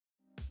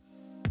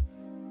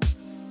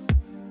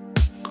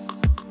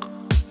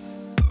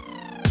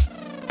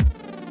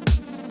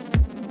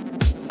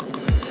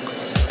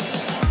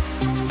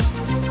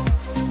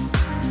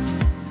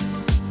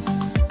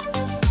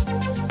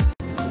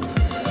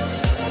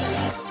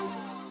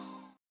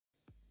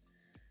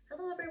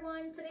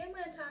Today I'm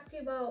going to talk to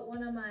you about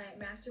one of my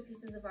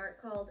masterpieces of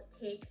art called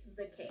Take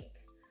the Cake.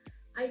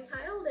 I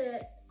titled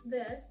it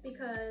this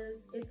because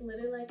it's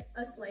literally like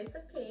a slice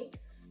of cake,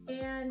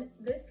 and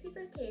this piece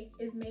of cake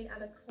is made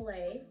out of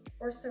clay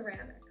or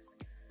ceramics.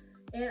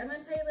 And I'm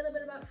going to tell you a little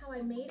bit about how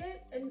I made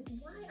it and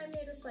why I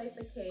made a slice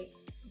of cake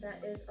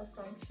that is a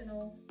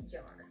functional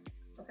jar,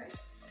 okay?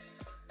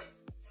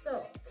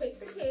 So, Take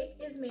the Cake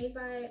is made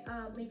by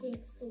making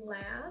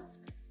slabs,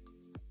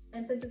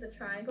 and since it's a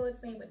triangle,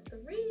 it's made with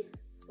 3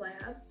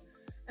 slabs.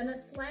 And a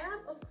slab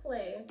of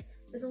clay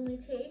is when we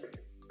take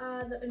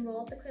and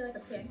roll up the clay like a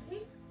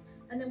pancake,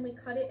 and then we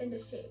cut it into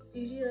shapes.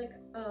 Usually like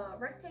a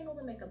rectangle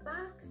to make a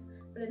box,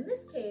 but in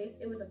this case,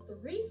 it was a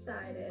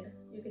 3-sided,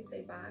 you could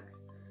say, box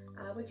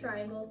with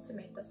triangles to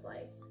make the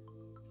slice.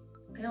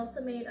 I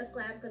also made a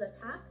slab for the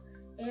top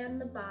and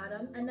the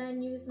bottom, and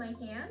then used my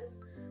hands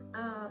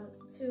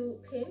to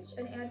pinch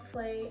and add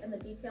clay and the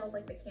details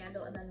like the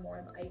candle, and then more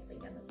of the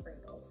icing and the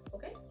sprinkles,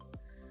 okay?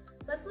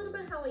 So that's a little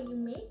bit how you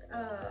make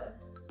a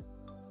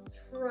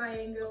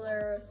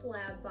triangular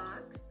slab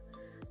box,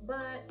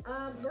 but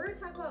we're gonna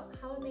talk about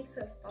how it makes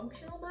a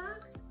functional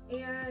box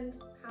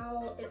and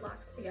how it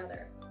locks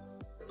together,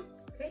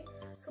 okay?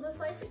 So the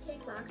slice of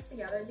cake locks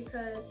together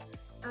because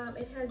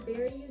it has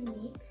very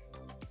unique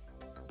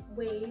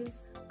ways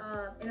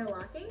of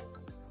interlocking.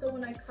 So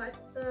when I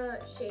cut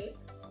the shape,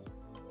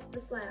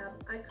 the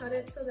slab, I cut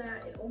it so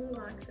that it only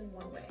locks in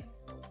one way,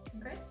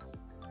 okay?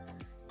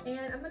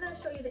 And I'm gonna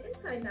show you the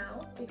inside now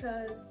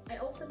because I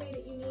also made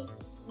it unique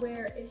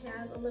where it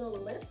has a little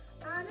lip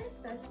on it.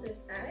 That's this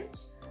edge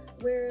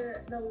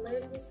where the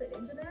lid will sit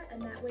into that,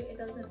 and that way it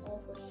doesn't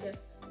also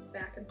shift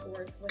back and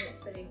forth when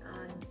it's sitting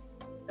on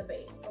the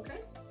base,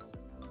 okay?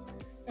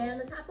 And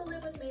the top of the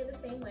lid was made the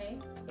same way,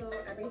 so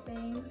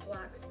everything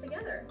locks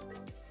together.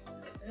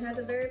 It has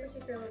a very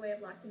particular way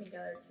of locking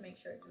together to make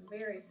sure it's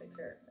very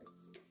secure.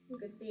 You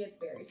can see it's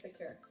very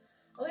secure.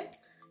 Okay,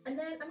 and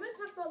then I'm going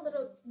to talk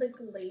about the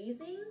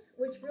glazing,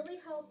 which really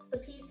helps the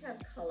piece have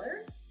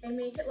color and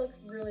make it look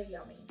really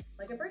yummy,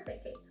 like a birthday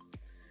cake.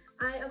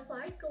 I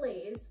applied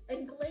glaze,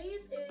 and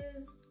glaze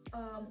is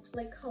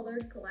like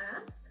colored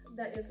glass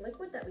that is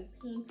liquid that we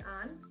paint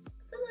on,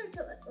 similar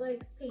to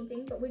like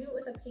painting, but we do it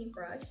with a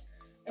paintbrush,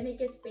 and it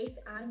gets baked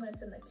on when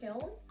it's in the kiln.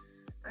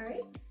 All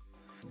right.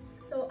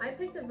 So I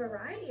picked a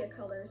variety of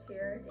colors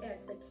here to add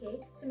to the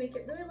cake to make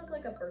it really look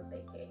like a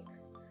birthday cake.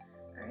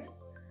 All right.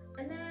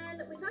 And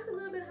then we talked a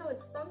little bit how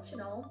it's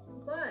functional,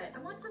 but I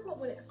want to talk about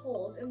what it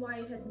holds and why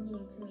it has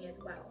meaning to me as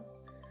well.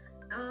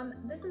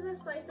 This is a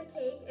slice of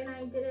cake, and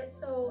I did it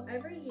so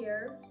every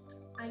year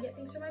I get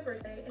things for my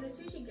birthday, and it's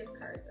usually gift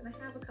cards, and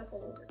I have a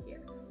couple over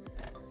here.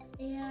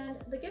 And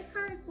the gift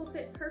cards will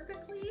fit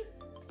perfectly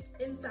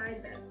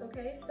inside this,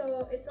 okay?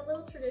 So it's a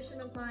little tradition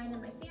of mine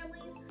and my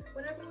family's.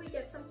 Whenever we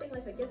get something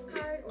like a gift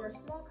card or a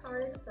small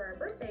card for our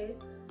birthdays,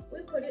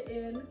 we put it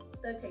in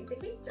the Take the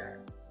Cake jar.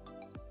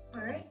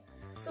 All right,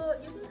 so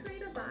you can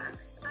create a box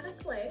out of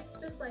clay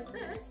just like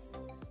this,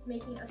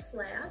 making a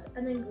slab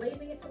and then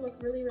glazing it to look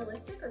really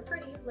realistic or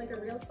pretty like a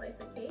real slice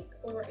of cake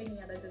or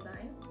any other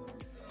design,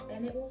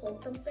 and it will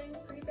hold something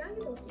pretty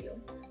valuable to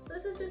you. So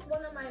this is just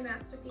one of my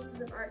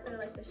masterpieces of art that I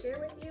like to share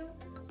with you,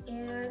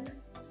 and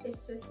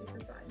it's just super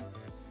fun.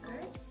 All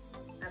right,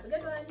 have a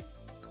good one.